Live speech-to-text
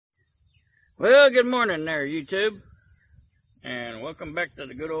Well, good morning there, YouTube, and welcome back to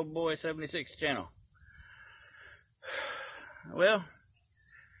the Good Old Boy 76 channel. Well,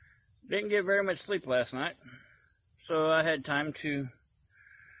 didn't get very much sleep last night, so I had time to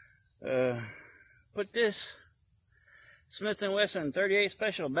put this Smith & Wesson 38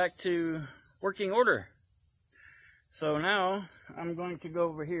 Special back to working order. So now I'm going to go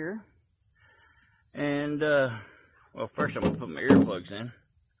over here and, well, first I'm going to put my earplugs in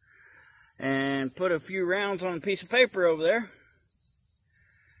and put a few rounds on a piece of paper over there,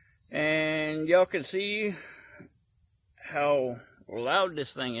 and y'all can see how loud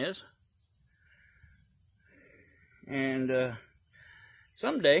this thing is. And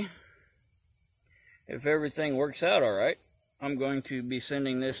someday, if everything works out all right, I'm going to be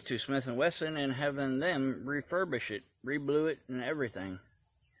sending this to Smith & Wesson and having them refurbish it, re-blue it, and everything.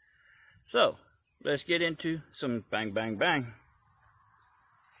 So let's get into some bang bang bang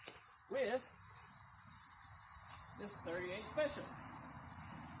with this 38 Special.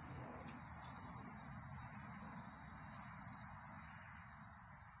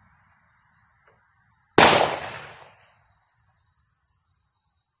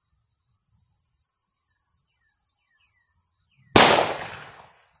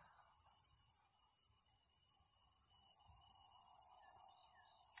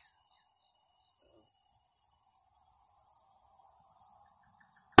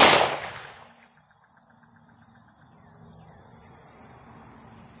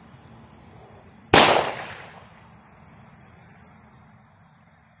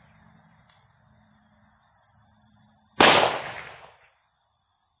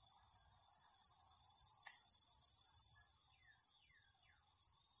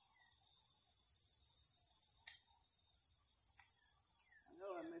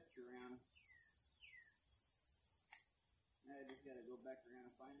 I messed around. Now I just gotta go back around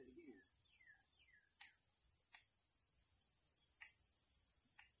and find it again.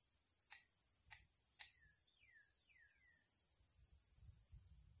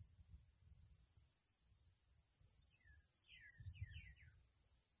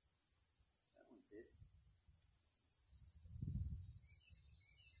 That one fit.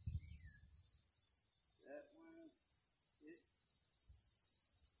 That one fit.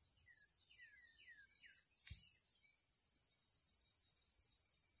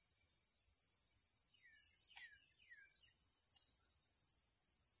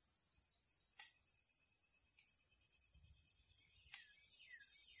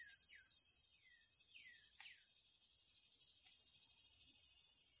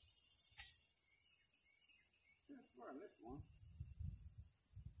 That's where I missed one.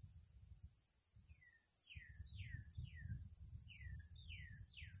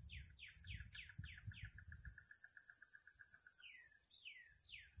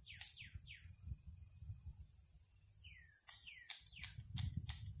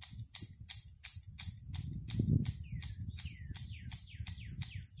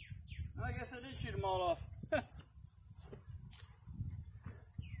 I guess I did shoot them all off.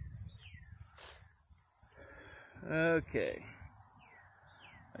 Okay.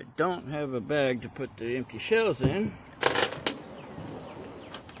 I don't have a bag to put the empty shells in.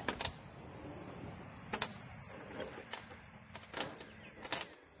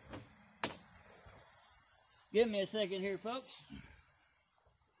 Give me a second here, folks.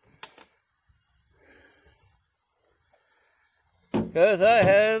 Because I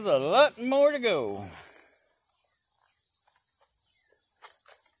have a lot more to go.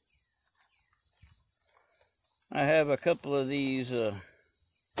 I have a couple of these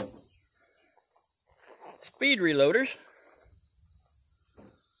speed reloaders.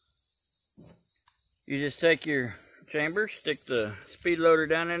 You just take your chamber, stick the speed loader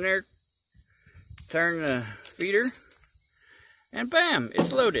down in there, turn the feeder, and bam,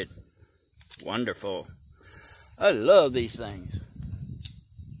 it's loaded. Wonderful. I love these things.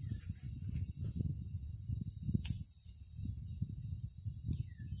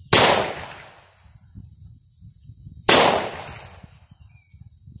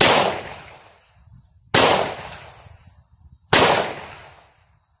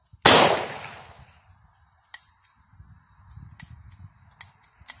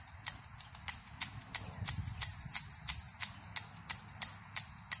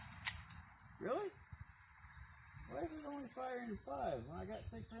 Really? Why is it only firing 5 when I got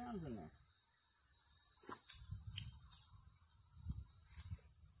 6 rounds in there?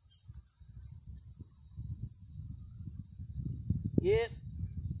 Yep.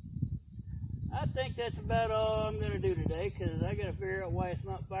 I think that's about all I'm going to do today, because I got to figure out why it's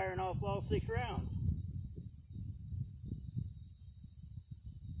not firing off all 6 rounds.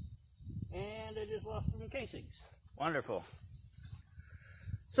 And I just lost some casings. Wonderful.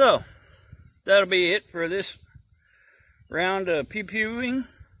 So, that'll be it for this round of pew-pewing.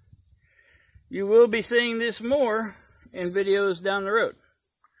 You will be seeing this more in videos down the road.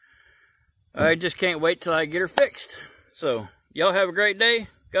 I just can't wait till I get her fixed. So, y'all have a great day.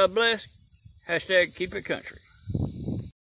 God bless. Hashtag keep it country.